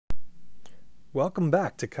Welcome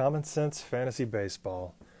back to Common Sense Fantasy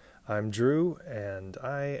Baseball. I'm Drew, and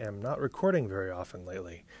I am not recording very often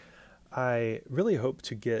lately. I really hope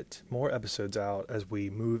to get more episodes out as we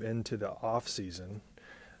move into the off season,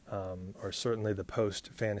 or certainly the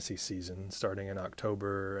post-fantasy season, starting in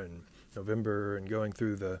October and November and going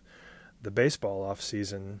through the baseball off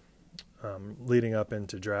season, leading up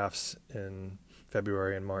into drafts in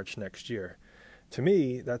February and March next year. To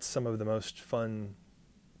me, that's some of the most fun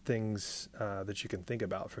things that you can think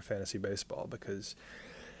about for fantasy baseball, because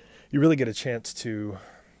you really get a chance to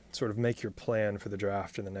sort of make your plan for the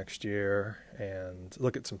draft in the next year and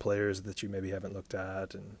look at some players that you maybe haven't looked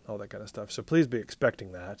at and all that kind of stuff. So please be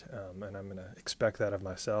expecting that, and I'm going to expect that of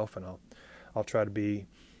myself, and I'll try to be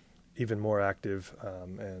even more active,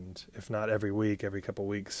 and if not every week, every couple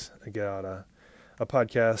weeks, I get out a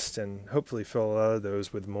podcast and hopefully fill a lot of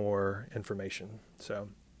those with more information. So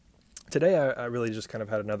today I really just kind of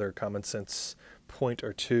had another common sense point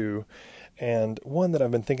or two, and one that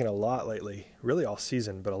I've been thinking a lot lately, really all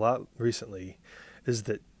season, but a lot recently, is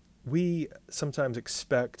that we sometimes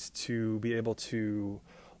expect to be able to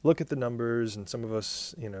look at the numbers, and some of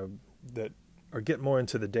us, that or get more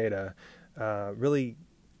into the data, really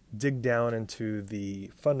dig down into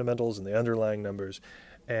the fundamentals and the underlying numbers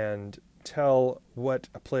and tell what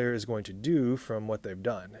a player is going to do from what they've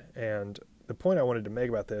done. And the point I wanted to make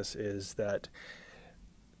about this is that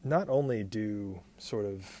not only do sort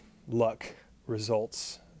of luck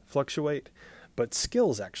results fluctuate, but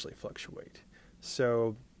skills actually fluctuate.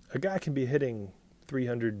 So a guy can be hitting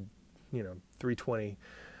 300, 320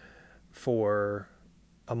 for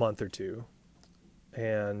a month or two,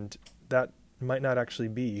 and that might not actually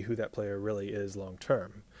be who that player really is long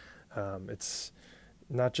term. It's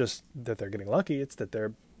not just that they're getting lucky, it's that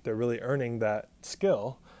they're really earning that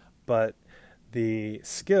skill, but the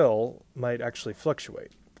skill might actually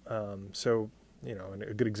fluctuate. And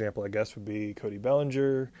a good example, I guess, would be Cody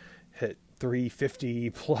Bellinger, hit 350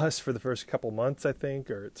 plus for the first couple months, I think,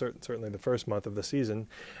 or certainly the first month of the season.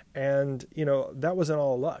 And, that wasn't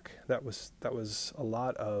all luck. That was a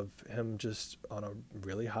lot of him just on a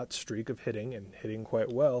really hot streak of hitting and hitting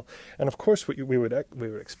quite well. And of course, we would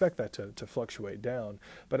expect that to fluctuate down.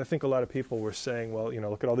 But I think a lot of people were saying, well,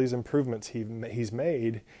 look at all these improvements he's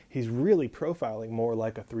made. He's really profiling more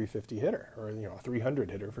like a 350 hitter, or, a 300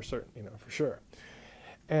 hitter for certain, for sure.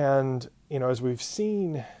 And, as we've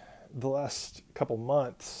seen the last couple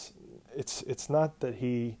months, it's not that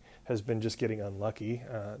he has been just getting unlucky.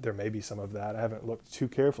 There may be some of that. I haven't looked too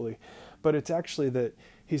carefully, but it's actually that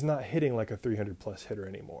he's not hitting like a 300 plus hitter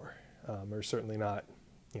anymore, or certainly not,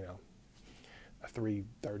 a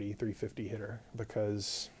 330, 350 hitter,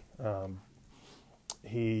 because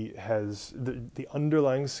he has the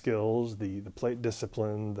underlying skills, the plate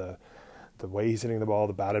discipline, the way he's hitting the ball,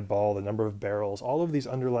 the batted ball, the number of barrels, all of these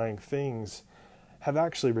underlying things have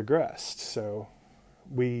actually regressed. So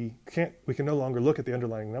we can no longer look at the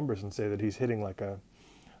underlying numbers and say that he's hitting like a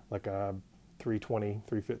 320,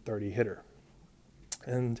 330 hitter.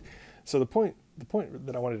 And so the point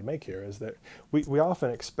that I wanted to make here is that we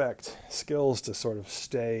often expect skills to sort of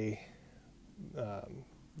stay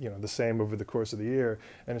the same over the course of the year,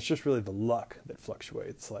 and it's just really the luck that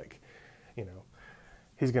fluctuates. Like,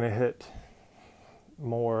 he's going to hit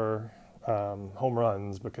more home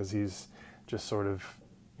runs because he's just sort of,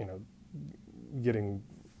 getting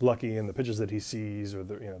lucky in the pitches that he sees, or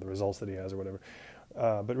the results that he has, or whatever.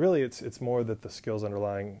 But really, it's more that the skills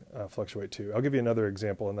underlying fluctuate too. I'll give you another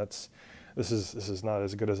example, and this is not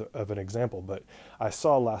as good of an example, but I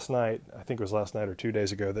saw last night, I think it was last night or 2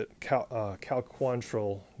 days ago, that Cal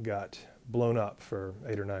Quantrill got blown up for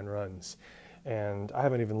 8 or 9 runs, and I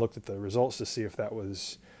haven't even looked at the results to see if there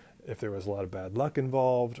was a lot of bad luck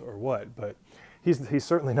involved or what, but he's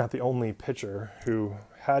certainly not the only pitcher who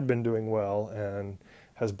had been doing well and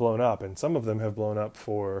has blown up, and some of them have blown up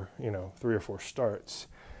for 3 or 4 starts,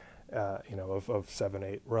 of 7,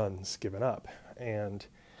 8 runs given up. And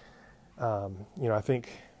I think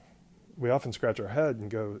we often scratch our head and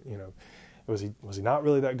go, was he not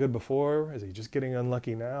really that good before? Is he just getting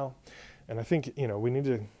unlucky now? And I think we need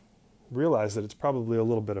to realize that it's probably a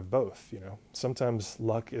little bit of both. Sometimes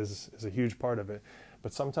luck is a huge part of it,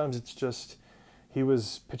 but sometimes it's just he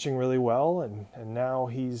was pitching really well, and now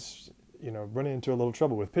he's running into a little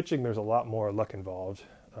trouble. With pitching, there's a lot more luck involved,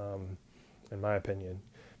 in my opinion,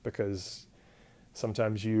 because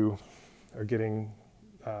sometimes you are getting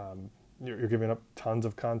you're giving up tons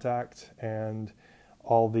of contact, and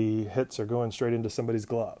all the hits are going straight into somebody's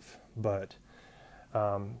glove. But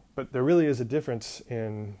there really is a difference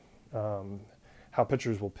in how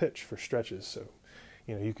pitchers will pitch for stretches. So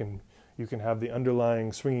you you can have the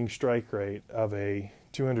underlying swinging strike rate of a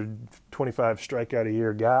 225 strikeout a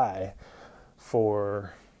year guy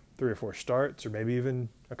for 3 or 4 starts, or maybe even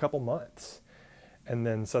a couple months, and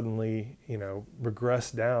then suddenly,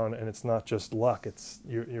 regress down, and it's not just luck. It's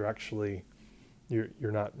you're actually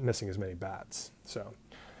not missing as many bats. So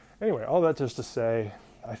anyway, all that just to say,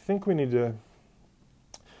 I think we need to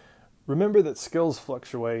remember that skills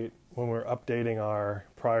fluctuate when we're updating our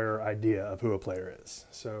prior idea of who a player is.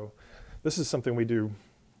 So this is something we do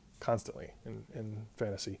constantly in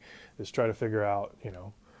fantasy, is try to figure out,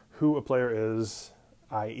 who a player is,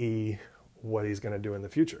 i.e. what he's going to do in the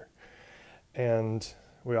future. And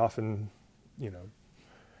we often,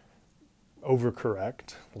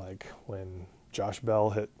 overcorrect, like when Josh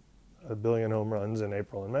Bell hit 1 billion home runs in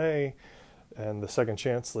April and May, and the second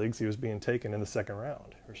chance leagues, he was being taken in the second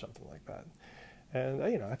round or something like that. And,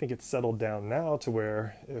 I think it's settled down now to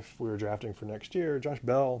where if we were drafting for next year, Josh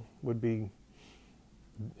Bell would be,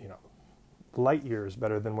 light years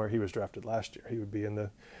better than where he was drafted last year. He would be in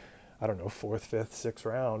the, 4th, 5th, 6th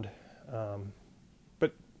round.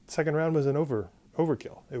 But second round was an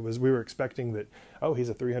overkill. We were expecting that, he's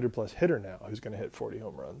a 300-plus hitter now who's going to hit 40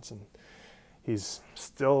 home runs. And he's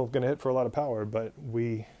still going to hit for a lot of power, but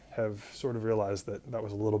we have sort of realized that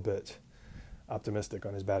was a little bit optimistic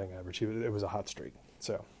on his batting average. It was a hot streak.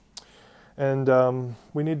 So, and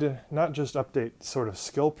we need to not just update sort of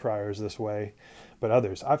skill priors this way, but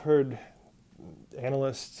others. I've heard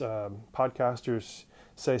analysts, podcasters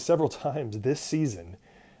say several times this season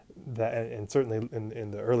that, and certainly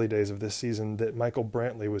in the early days of this season, that Michael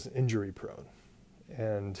Brantley was injury prone.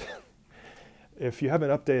 And if you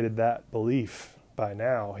haven't updated that belief by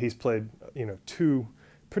now, he's played, 2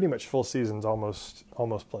 pretty much full seasons,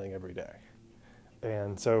 almost playing every day.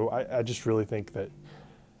 And so I just really think that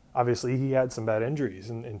obviously he had some bad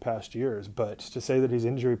injuries in past years, but to say that he's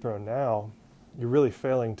injury prone now, you're really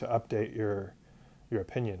failing to update your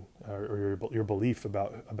opinion or your belief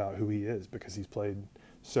about who he is, because he's played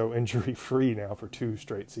so injury free now for 2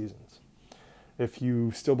 straight seasons. If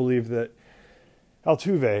you still believe that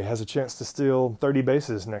Altuve has a chance to steal 30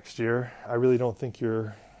 bases next year, I really don't think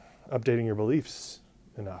you're updating your beliefs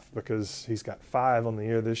enough, because he's got 5 on the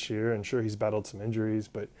year this year, and sure, he's battled some injuries,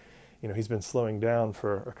 but he's been slowing down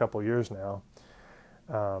for a couple years now,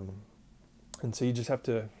 and so you just have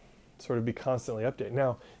to sort of be constantly updating.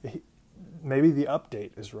 Now, maybe the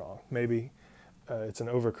update is wrong. Maybe it's an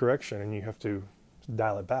overcorrection, and you have to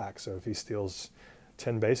dial it back. So if he steals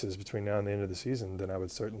 10 bases between now and the end of the season, then I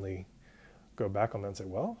would certainly go back on that and say,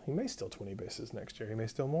 well, he may steal 20 bases next year. He may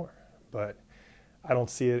steal more, but I don't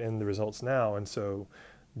see it in the results now, and so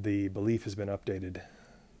the belief has been updated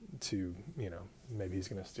to, maybe he's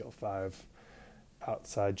going to steal 5,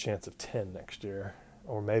 outside chance of 10 next year,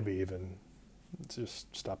 or maybe even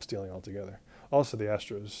just stop stealing altogether. Also, the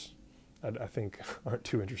Astros, I think, aren't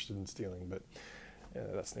too interested in stealing, but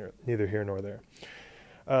that's neither here nor there.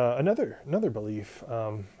 Another belief,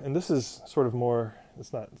 and this is sort of more,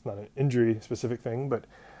 it's not an injury-specific thing, but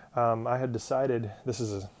I had decided, this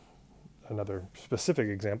is another specific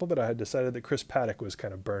example, but I had decided that Chris Paddack was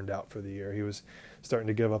kind of burned out for the year. He was starting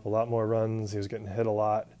to give up a lot more runs. He was getting hit a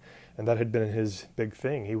lot, and that had been his big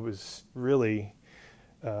thing. He was really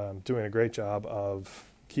doing a great job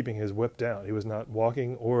of keeping his whip down. He was not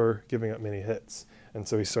walking or giving up many hits, and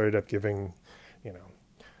so he started up giving,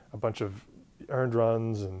 a bunch of earned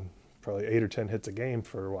runs and probably 8 or 10 hits a game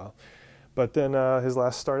for a while. But then his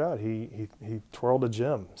last start out, he twirled a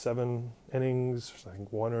gem, 7 innings, I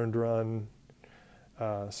think 1 earned run.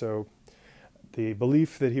 So the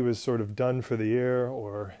belief that he was sort of done for the year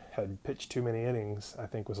or had pitched too many innings, I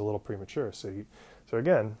think, was a little premature. So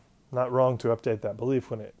again, not wrong to update that belief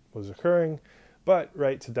when it was occurring, but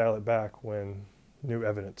right to dial it back when new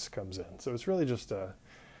evidence comes in. So it's really just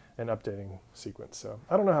an updating sequence. So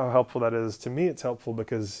I don't know how helpful that is. To me, it's helpful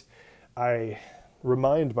because I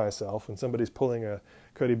remind myself when somebody's pulling a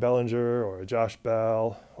Cody Bellinger or a Josh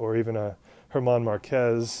Bell or even a German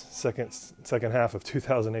Marquez second half of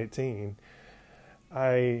 2018,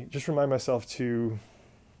 I just remind myself to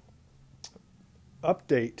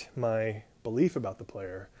update my belief about the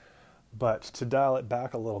player, but to dial it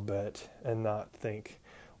back a little bit and not think,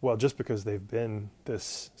 well, just because they've been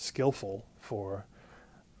this skillful for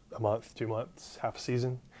a month, 2 months, half a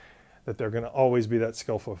season, that they're going to always be that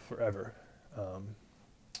skillful forever.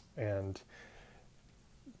 And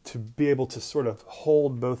to be able to sort of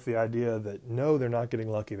hold both the idea that, no, they're not getting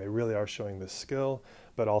lucky, they really are showing this skill,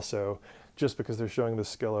 but also just because they're showing this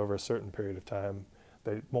skill over a certain period of time,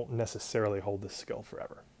 they won't necessarily hold this skill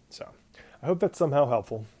forever. So I hope that's somehow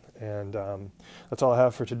helpful. And that's all I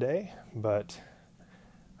have for today, but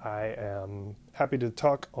I am happy to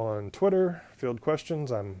talk on Twitter, field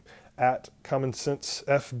questions. I'm at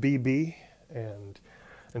CommonSenseFBB. And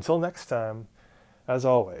until next time, as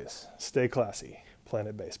always, stay classy,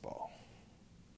 Planet Baseball.